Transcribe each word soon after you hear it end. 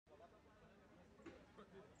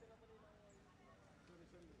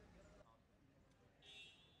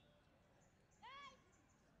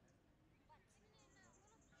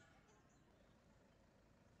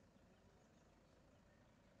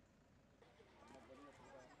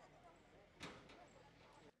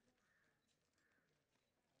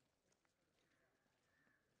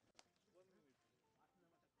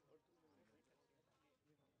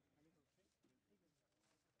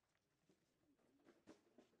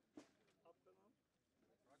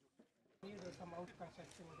some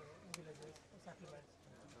outconstruction villages, settlements.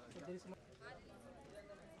 So there is no.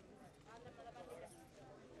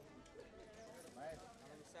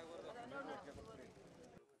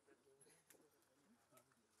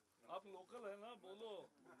 आप local है ना, बोलो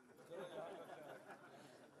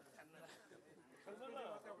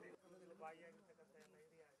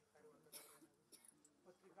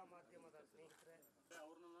ಪತ್ರಿಕಾ ಮಾಧ್ಯಮದ ಸ್ನೇಹಿತರೆ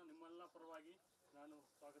ಅವರನ್ನ ನಿಮ್ಮೆಲ್ಲ ಪರವಾಗಿ ನಾನು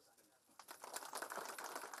ಸ್ವಾಗತಿಸ್ತೇನೆ.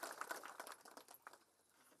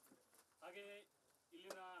 ಹಾಗೆಯೇ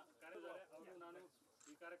ಇಲ್ಲಿನ ಕಾರ್ಯದರ್ಶಿ ಅವರು ನಾನು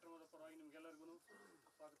ಈ ಕಾರ್ಯಕ್ರಮದ ಪರವಾಗಿ ನಿಮಗೆಲ್ಲರಿಗೂ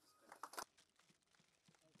ಸ್ವಾಗತಿಸ್ತೇನೆ.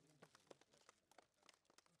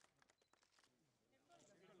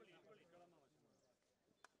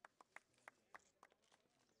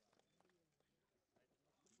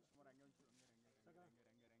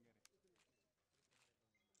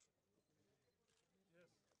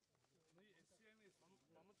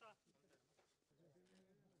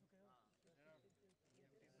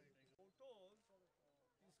 फोटोज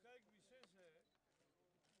इसका एक विशेष है.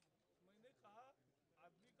 मैंने कहा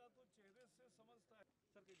आदमी का तो चेहरे से समझता है.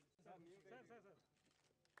 सर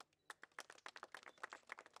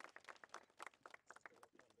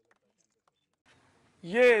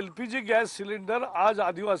ये एलपीजी गैस सिलेंडर आज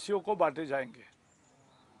आदिवासियों को बांटे जाएंगे.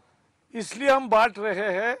 इसलिए हम बांट रहे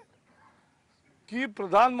हैं कि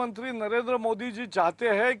प्रधानमंत्री नरेंद्र मोदी जी चाहते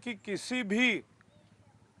हैं कि किसी भी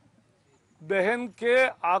बहन के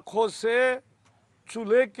आंखों से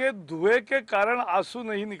चूल्हे के धुएं के कारण आंसू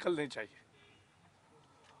नहीं निकलने चाहिए.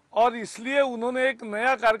 और इसलिए उन्होंने एक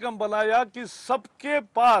नया कार्यक्रम बनाया कि सबके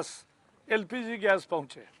पास एलपीजी गैस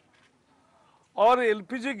पहुंचे. और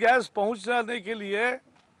एलपीजी गैस पहुंचाने के लिए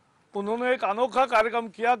उन्होंने एक अनोखा कार्यक्रम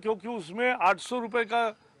किया, क्योंकि उसमें 800 रुपये का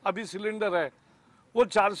अभी सिलेंडर है, वो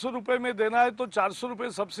 400 रुपये में देना है, तो 400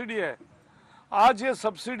 रुपये सब्सिडी है. आज ये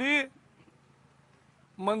सब्सिडी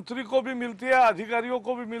मंत्री को भी मिलती है, अधिकारियों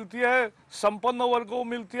को भी मिलती है, संपन्न वर्ग को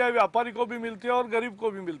मिलती है, व्यापारी को भी मिलती है और गरीब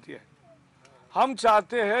को भी मिलती है. हम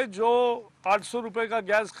चाहते हैं जो 800 रुपये का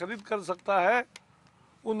गैस खरीद कर सकता है,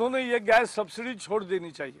 उन्होंने ये गैस सब्सिडी छोड़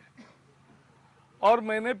देनी चाहिए. और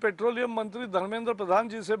मैंने पेट्रोलियम मंत्री धर्मेंद्र प्रधान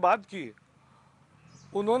जी से बात की.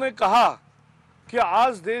 उन्होंने कहा कि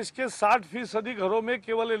आज देश के 60% घरों में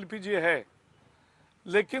केवल एलपीजी है,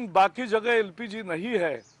 लेकिन बाकी जगह एलपीजी नहीं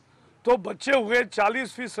है. तो बचे हुए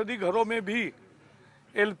 40% घरों में भी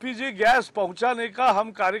एलपीजी गैस पहुंचाने का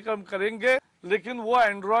हम कार्यक्रम करेंगे. लेकिन वो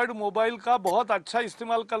एंड्रॉयड मोबाइल का बहुत अच्छा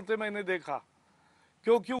इस्तेमाल करते मैंने देखा,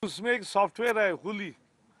 क्योंकि उसमें एक सॉफ्टवेयर है हुली,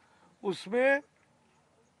 उसमें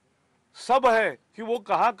सब है कि वो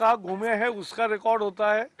कहाँ कहाँ घूमे हैं उसका रिकॉर्ड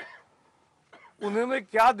होता है, उन्होंने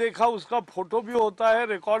क्या देखा उसका फोटो भी होता है,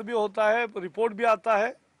 रिकॉर्ड भी होता है, रिपोर्ट भी आता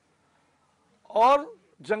है. और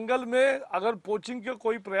जंगल में अगर पोचिंग के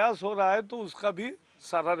कोई प्रयास हो रहा है तो उसका भी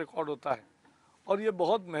सारा रिकॉर्ड होता है. और ये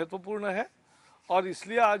बहुत महत्वपूर्ण है. और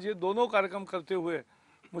इसलिए आज ये दोनों कार्यक्रम करते हुए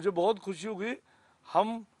मुझे बहुत खुशी हुई.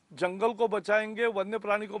 हम जंगल को बचाएंगे, वन्य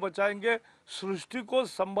प्राणी को बचाएंगे, सृष्टि को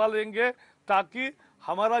संभालेंगे, ताकि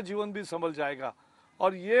हमारा जीवन भी संभल जाएगा.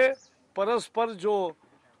 और ये परस्पर जो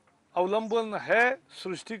अवलंबन है,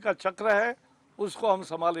 सृष्टि का चक्र है, उसको हम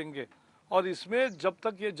संभालेंगे. और इसमें जब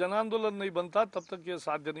तक ये जन आंदोलन नहीं बनता तब तक ये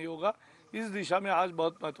साध्य नहीं होगा. इस दिशा में आज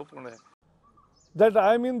बहुत महत्वपूर्ण है. That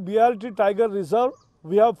I am in BRT Tiger Reserve.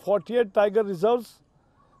 We have 48 tiger reserves.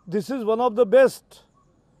 This is one of the best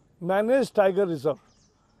managed tiger reserve.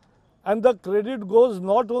 And the credit goes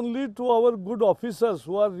not only to our good officers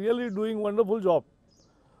who are really doing wonderful job,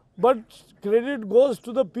 but credit goes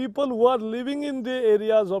to the people who are living in the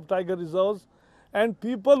areas of tiger reserves and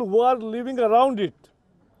people who are living around it.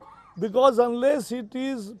 Because unless it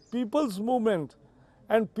is people's movement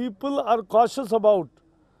and people are cautious about,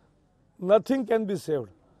 nothing can be saved.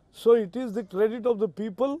 So it is the credit of the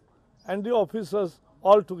people and the officers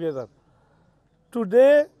all together.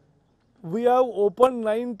 Today we have opened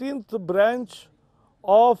 19th branch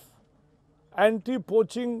of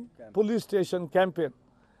anti-poaching police station campaign.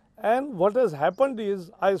 And what has happened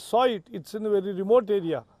is, I saw it, it's in a very remote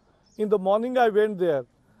area. In the morning I went there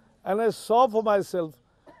and I saw for myself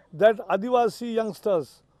that Adivasi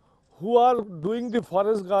youngsters who are doing the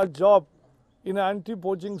forest guard job in an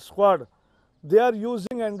anti-poaching squad, they are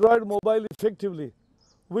using Android mobile effectively.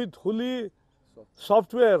 With Huli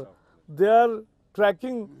software, they are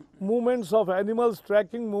tracking movements of animals,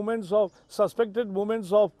 tracking movements of suspected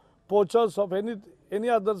movements of poachers, of any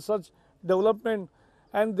other such development,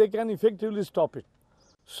 and they can effectively stop it.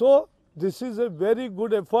 So this is a very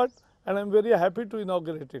good effort and I am very happy to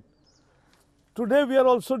inaugurate it. Today we are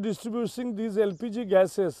also distributing these LPG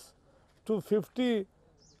gases to 50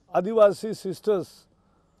 Adivasi sisters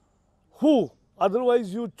who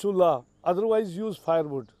otherwise use chula otherwise use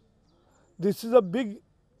firewood. This is a big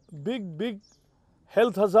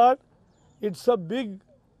health hazard. It's a big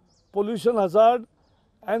pollution hazard,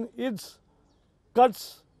 and it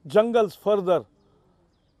cuts jungles further.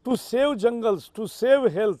 To save jungles, to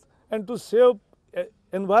save health, and to save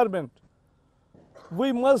environment,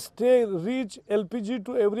 we must reach LPG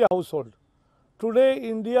to every household. Today,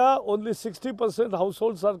 India, only 60%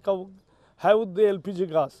 households have the LPG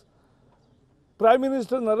gas. Prime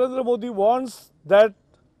Minister Narendra Modi wants that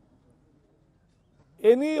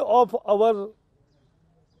any of our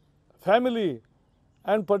family,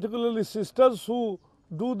 and particularly sisters who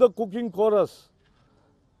do the cooking chorus,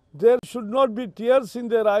 there should not be tears in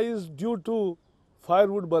their eyes due to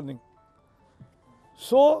firewood burning.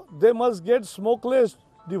 So they must get smokeless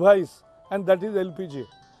device, and that is LPG.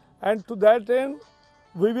 And to that end,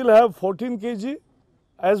 we will have 14 kg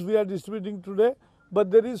as we are distributing today, but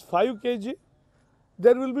there is 5 kg.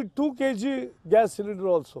 There will be 2 kg gas cylinder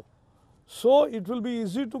also. So it will be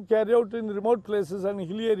easy to carry out in remote places and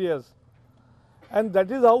hilly areas. And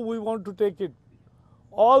that is how we want to take it.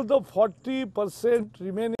 All the 40%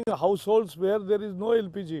 remaining households where there is no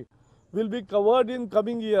LPG will be covered in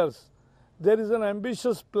coming years. There is an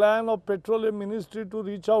ambitious plan of Petroleum Ministry to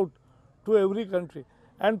reach out to every country.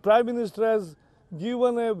 And Prime Minister has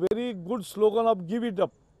given a very good slogan of "Give it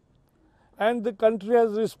up." And the country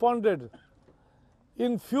has responded.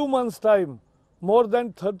 In few months' time, more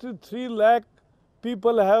than 33 lakh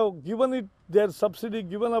people have given up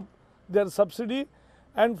their subsidy,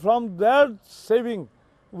 and from that saving,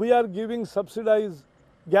 we are giving subsidized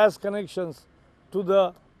gas connections to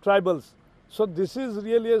the tribals. So this is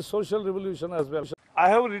really a social revolution as well. I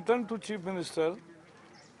have written to Chief Minister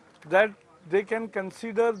that they can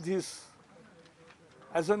consider this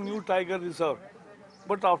as a new Tiger Reserve.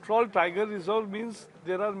 But after all, Tiger Reserve means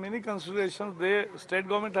there are many considerations. The state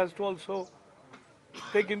government has to also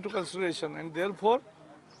take into consideration, and therefore,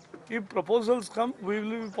 if proposals come, we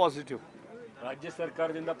will be positive. ರಾಜ್ಯ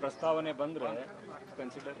ಸರ್ಕಾರದಿಂದ ಪ್ರಸ್ತಾವನೆ ಬಂದ್ರೆ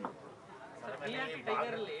consider.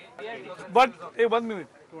 But one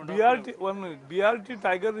minute. BRT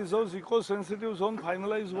Tiger Reserve's eco-sensitive zone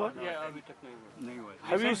finalized what?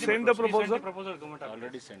 Have you sent the proposal?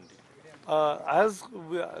 Already sent it. Has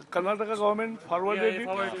Karnataka government forwarded it?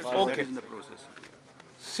 Okay. In the process.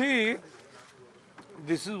 See,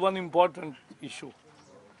 this is one important issue.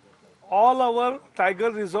 All our tiger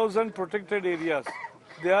reserves and protected areas,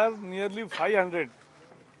 they are nearly 500.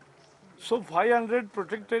 So 500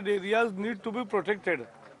 protected areas need to be protected.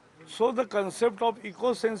 So the concept of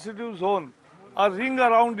eco-sensitive zone, a ring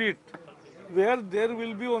around it, where there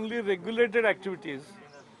will be only regulated activities,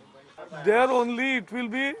 there only it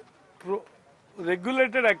will be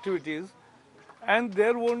regulated activities, and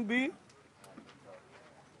there won't be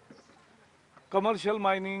commercial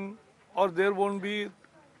mining, or there won't be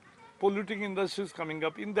polluting industries coming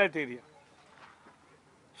up in that area.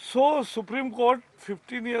 So Supreme Court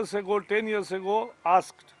 15 years ago, 10 years ago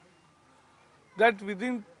asked that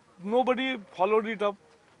nobody followed it up,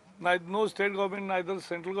 no state government, neither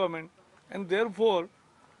central government, and therefore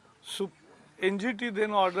NGT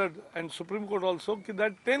then ordered, and Supreme Court also,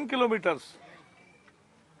 that 10 kilometers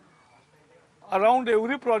around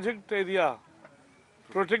every project area,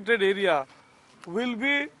 protected area, will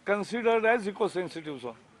be considered as eco-sensitive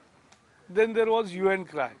zone. Then there was UN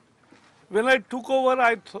cry. When I took over,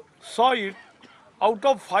 I saw it, out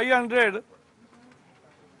of 500,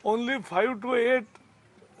 only 5 to 8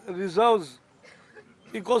 reserves,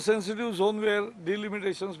 eco-sensitive zone where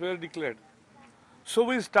delimitations were declared. So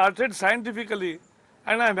we started scientifically,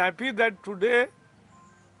 and I am happy that today,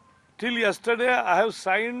 till yesterday, I have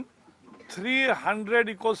signed 300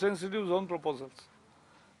 eco-sensitive zone proposals.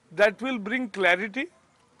 That will bring clarity,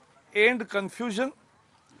 end confusion,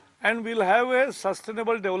 and will have a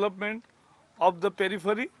sustainable development of the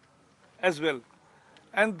periphery as well.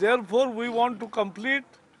 And therefore, we want to complete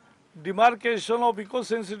demarcation of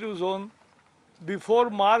eco-sensitive zone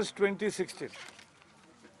before March 2016.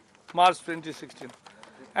 March 2016.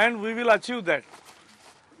 And we will achieve that.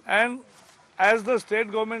 And as the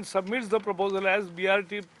state government submits the proposal, as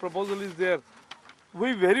BRT proposal is there,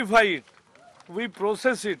 we verify it, we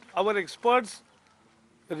process it, our experts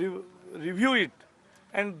review it,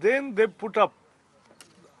 and then they put up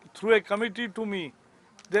through a committee to me.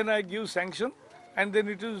 Then I give sanction, and then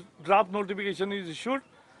it is draft notification is issued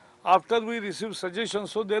after we receive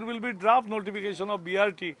suggestions. So there will be draft notification of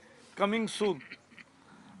BRT coming soon.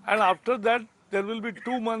 And after that, there will be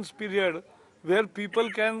 2 months period where people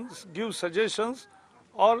can give suggestions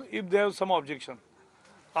or if they have some objection.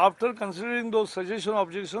 After considering those suggestion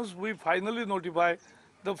objections, we finally notify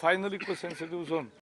the final eco-sensitive zone.